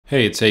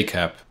Hey, it's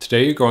ACAP.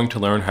 Today you're going to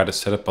learn how to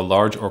set up a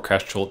large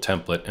orchestral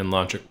template in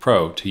Logic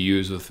Pro to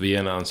use with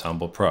Vienna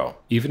Ensemble Pro.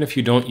 Even if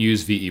you don't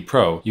use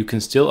VEPro, you can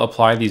still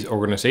apply these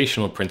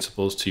organizational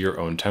principles to your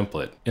own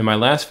template. In my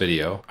last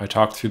video, I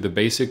talked through the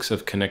basics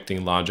of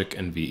connecting Logic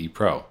and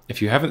VEPro.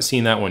 If you haven't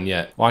seen that one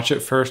yet, watch it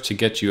first to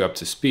get you up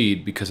to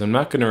speed because I'm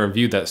not going to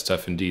review that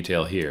stuff in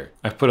detail here.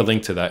 I've put a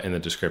link to that in the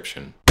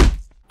description.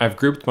 I've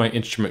grouped my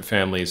instrument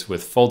families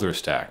with folder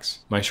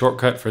stacks. My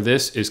shortcut for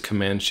this is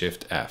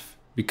Command-Shift-F.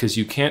 Because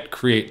you can't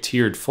create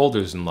tiered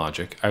folders in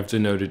Logic, I've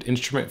denoted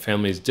instrument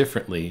families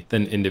differently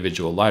than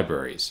individual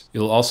libraries.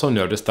 You'll also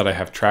notice that I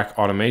have track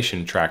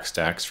automation track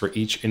stacks for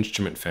each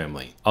instrument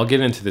family. I'll get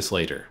into this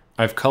later.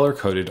 I've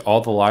color-coded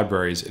all the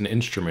libraries and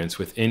instruments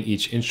within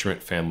each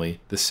instrument family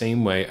the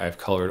same way I've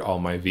colored all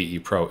my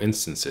VEPro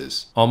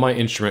instances. All my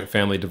instrument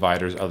family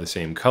dividers are the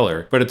same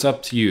color, but it's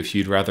up to you if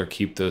you'd rather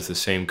keep those the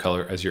same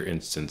color as your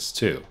instance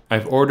too.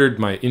 I've ordered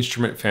my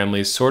instrument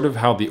families sort of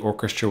how the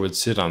orchestra would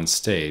sit on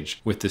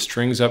stage, with the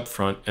strings up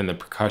front and the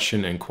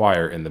percussion and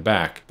choir in the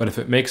back, but if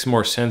it makes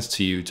more sense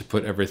to you to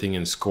put everything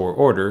in score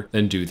order,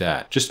 then do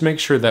that. Just make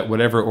sure that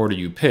whatever order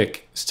you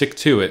pick, stick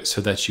to it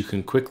so that you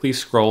can quickly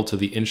scroll to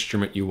the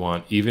instrument you want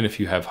even if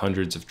you have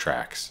hundreds of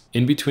tracks.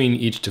 In between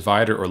each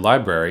divider or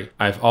library,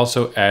 I've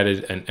also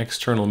added an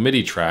external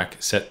MIDI track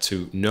set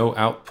to no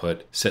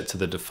output set to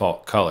the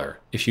default color.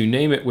 If you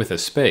name it with a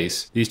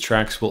space, these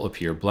tracks will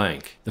appear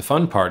blank. The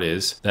fun part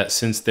is that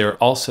since they're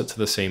all set to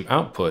the same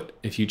output,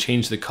 if you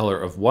change the color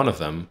of one of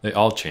them, they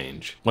all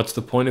change. What's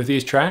the point of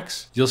these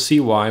tracks? You'll see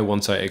why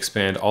once I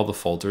expand all the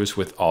folders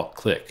with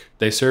Alt-click.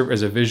 They serve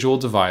as a visual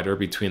divider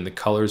between the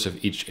colors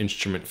of each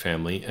instrument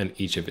family and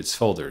each of its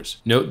folders.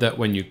 Note that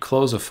when you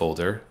close a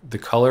folder, the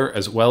color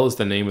as well as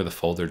the name of the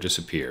folder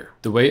disappear.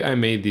 The way I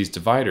made these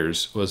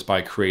dividers was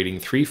by creating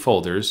 3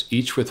 folders,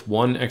 each with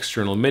one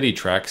external MIDI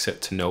track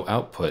set to no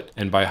output,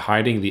 and by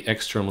hiding the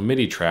external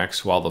MIDI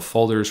tracks while the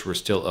folders were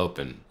still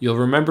open. You'll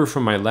remember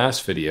from my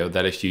last video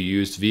that if you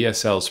used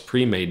VSL's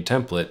pre-made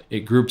template, it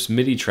groups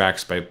MIDI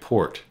tracks by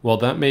port. While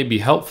that may be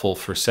helpful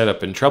for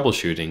setup and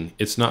troubleshooting,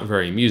 it's not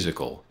very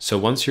musical. So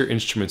once your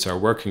instruments are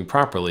working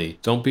properly,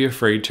 don't be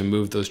afraid to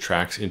move those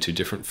tracks into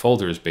different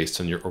folders based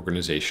on your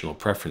organizational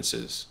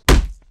preferences.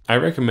 I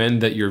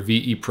recommend that your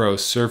VEPro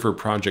server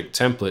project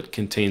template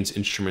contains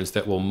instruments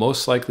that will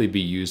most likely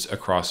be used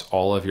across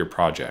all of your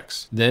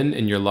projects. Then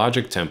in your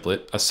Logic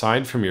template,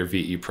 aside from your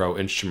VEPro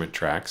instrument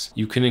tracks,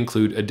 you can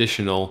include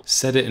additional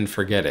set it and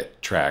forget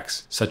it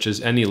tracks, such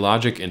as any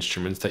Logic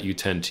instruments that you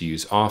tend to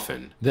use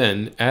often.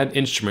 Then add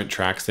instrument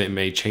tracks that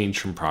may change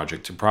from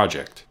project to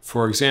project.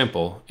 For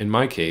example, in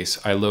my case,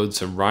 I load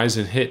some rise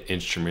and hit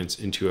instruments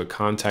into a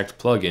Contact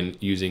plugin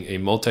using a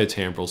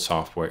multi-timbral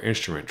software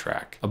instrument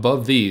track.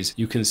 Above these,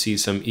 you can see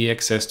some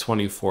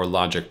EXS24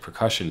 Logic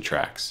percussion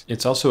tracks.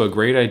 It's also a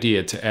great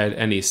idea to add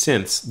any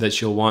synths that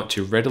you'll want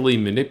to readily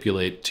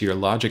manipulate to your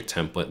Logic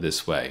template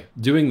this way.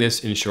 Doing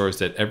this ensures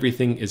that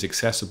everything is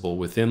accessible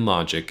within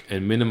Logic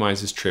and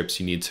minimizes trips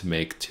you need to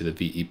make to the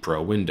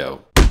VEPro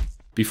window.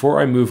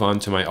 Before I move on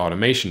to my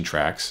automation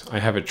tracks, I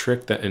have a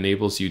trick that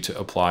enables you to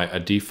apply a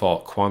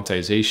default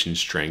quantization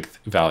strength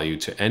value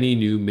to any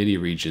new MIDI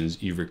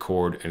regions you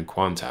record and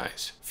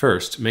quantize.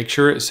 First, make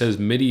sure it says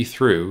MIDI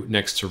through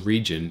next to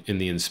region in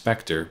the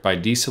inspector by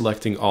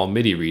deselecting all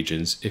MIDI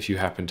regions if you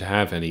happen to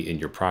have any in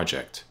your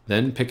project.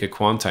 Then pick a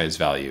quantize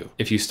value.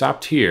 If you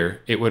stopped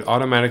here, it would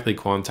automatically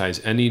quantize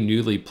any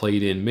newly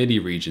played in MIDI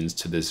regions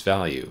to this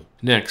value.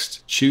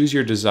 Next, choose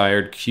your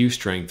desired Q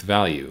strength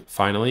value.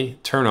 Finally,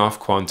 turn off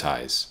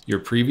quantize. Your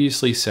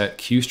previously set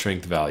Q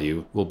strength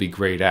value will be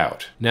grayed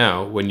out.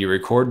 Now, when you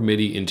record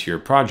MIDI into your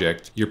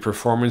project, your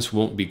performance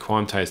won't be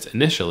quantized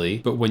initially,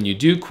 but when you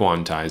do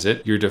quantize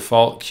it, your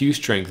default Q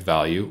strength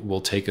value will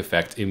take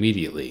effect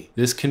immediately.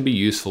 This can be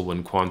useful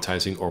when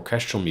quantizing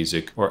orchestral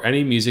music or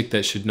any music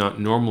that should not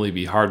normally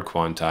be hard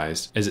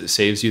quantized, as it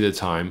saves you the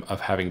time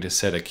of having to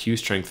set a Q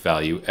strength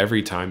value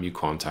every time you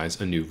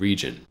quantize a new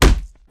region.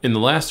 In the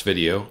last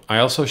video, I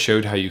also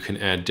showed how you can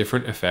add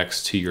different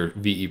effects to your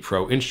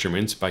VEPro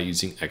instruments by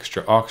using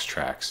extra aux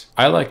tracks.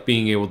 I like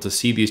being able to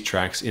see these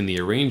tracks in the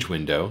Arrange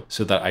window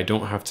so that I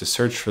don't have to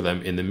search for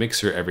them in the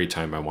mixer every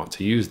time I want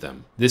to use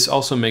them. This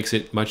also makes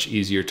it much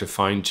easier to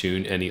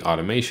fine-tune any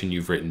automation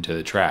you've written to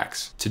the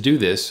tracks. To do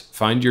this,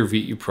 find your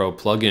VEPro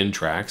plugin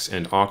tracks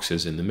and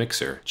auxes in the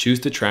mixer.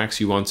 Choose the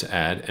tracks you want to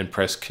add and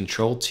press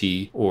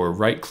Ctrl-T or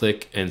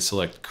right-click and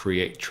select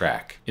Create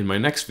Track. In my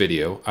next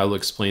video, I'll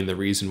explain the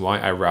reason why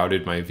I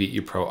routed my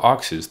VEPro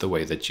auxes the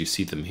way that you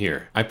see them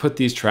here. I put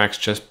these tracks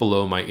just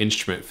below my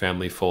instrument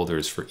family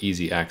folders for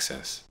easy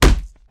access.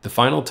 The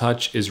final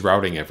touch is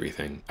routing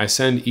everything. I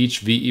send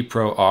each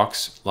VEPro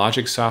aux,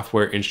 Logic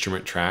software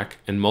instrument track,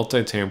 and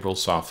multi-timbral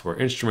software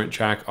instrument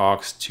track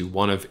aux to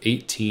one of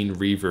 18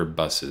 reverb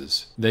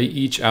buses. They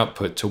each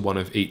output to one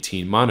of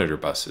 18 monitor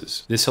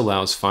buses. This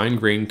allows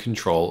fine-grained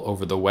control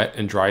over the wet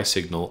and dry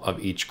signal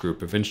of each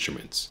group of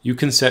instruments. You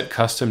can set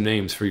custom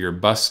names for your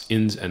bus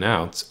ins and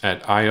outs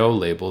at I/O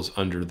labels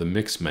under the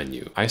Mix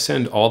menu. I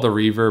send all the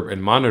reverb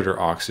and monitor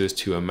auxes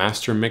to a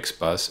master mix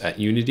bus at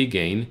unity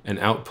gain and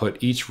output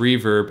each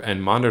reverb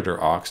and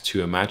monitor aux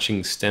to a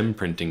matching stem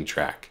printing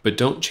track. But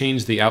don't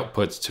change the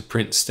outputs to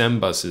print stem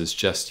buses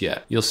just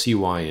yet. You'll see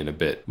why in a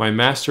bit. My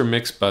master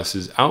mix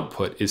bus's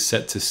output is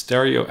set to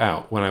stereo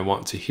out when I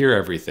want to hear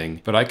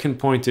everything, but I can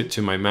point it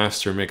to my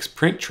master mix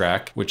print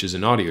track, which is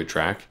an audio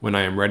track, when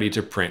I am ready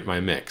to print my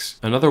mix.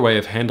 Another way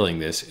of handling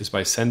this is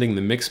by sending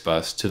the mix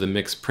bus to the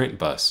mix print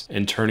bus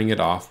and turning it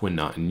off when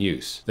not in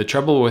use. The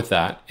trouble with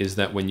that is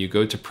that when you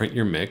go to print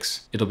your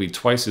mix, it'll be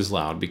twice as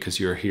loud because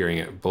you're hearing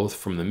it both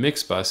from the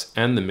mix bus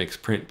and the mix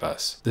print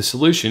bus. The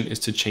solution is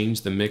to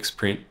change the mix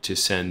print to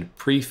send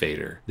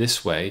pre-fader.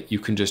 This way, you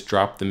can just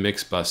drop the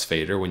mix bus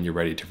fader when you're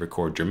ready to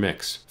record your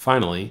mix.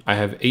 Finally, I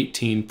have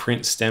 18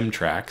 print stem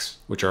tracks,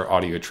 which are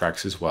audio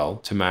tracks as well,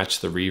 to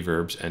match the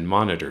reverbs and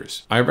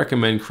monitors. I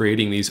recommend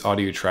creating these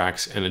audio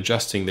tracks and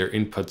adjusting their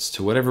inputs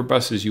to whatever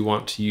buses you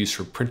want to use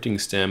for printing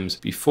stems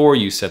before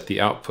you set the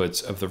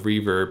outputs of the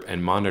reverb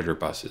and monitor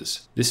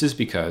buses. This is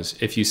because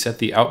if you set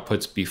the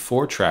outputs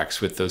before tracks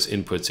with those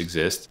inputs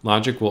exist,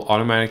 Logic will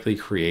automatically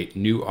create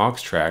new aux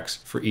tracks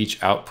for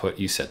each output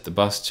you set the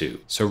bus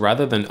to. So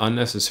rather than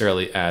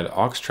unnecessarily add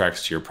aux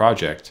tracks to your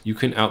project, you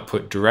can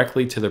output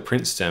directly to the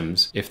print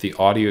stems if the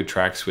audio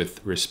tracks with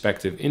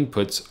respective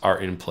inputs are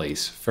in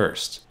place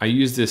first. I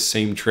use this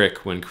same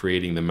trick when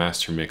creating the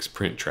master mix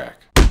print track.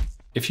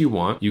 If you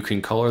want, you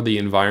can color the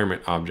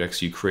environment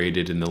objects you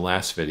created in the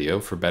last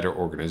video for better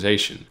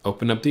organization.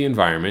 Open up the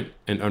environment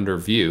and under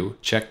View,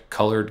 check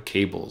Colored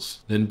Cables.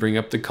 Then bring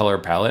up the color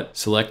palette,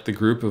 select the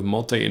group of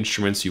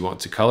multi-instruments you want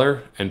to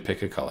color, and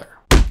pick a color.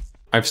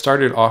 I've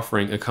started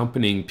offering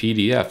accompanying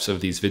PDFs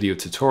of these video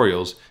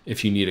tutorials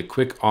if you need a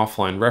quick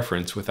offline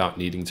reference without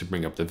needing to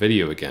bring up the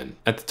video again.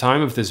 At the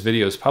time of this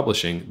video's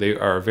publishing, they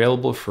are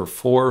available for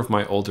 4 of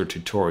my older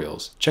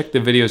tutorials. Check the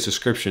video's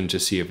description to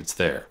see if it's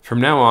there.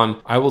 From now on,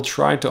 I will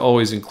try to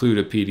always include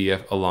a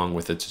PDF along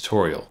with a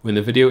tutorial. When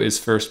the video is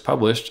first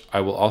published,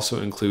 I will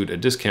also include a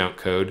discount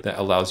code that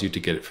allows you to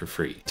get it for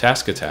free.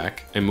 Task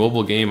Attack, a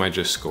mobile game I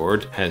just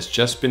scored, has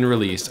just been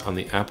released on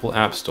the Apple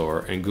App Store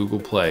and Google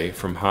Play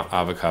from Hot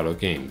Avocado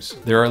Games.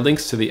 There are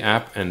links to the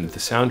app and the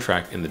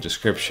soundtrack in the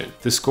description.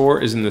 The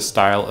score is in the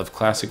style of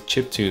classic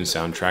chiptune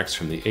soundtracks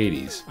from the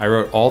 80s. I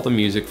wrote all the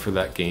music for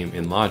that game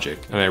in Logic,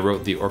 and I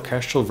wrote the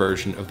orchestral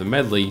version of the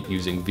medley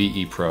using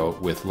VEPro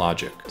with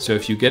Logic. So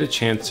if you get a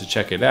chance to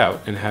check it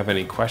out and have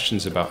any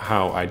questions about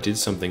how I did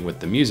something with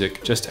the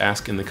music, just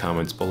ask in the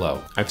comments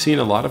below. I've seen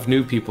a lot of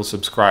new people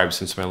subscribe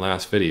since my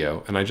last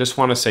video, and I just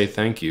want to say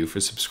thank you for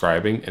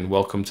subscribing and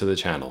welcome to the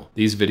channel.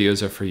 These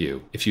videos are for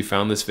you. If you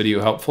found this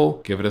video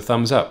helpful, give it a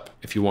thumbs up.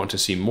 If you want to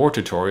see more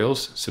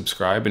tutorials,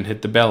 subscribe and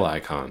hit the bell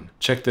icon.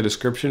 Check the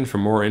description for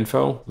more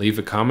info, leave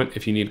a comment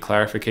if you need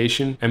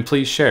clarification, and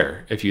please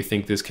share if you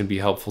think this can be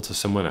helpful to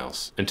someone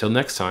else. Until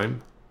next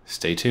time,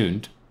 stay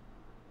tuned.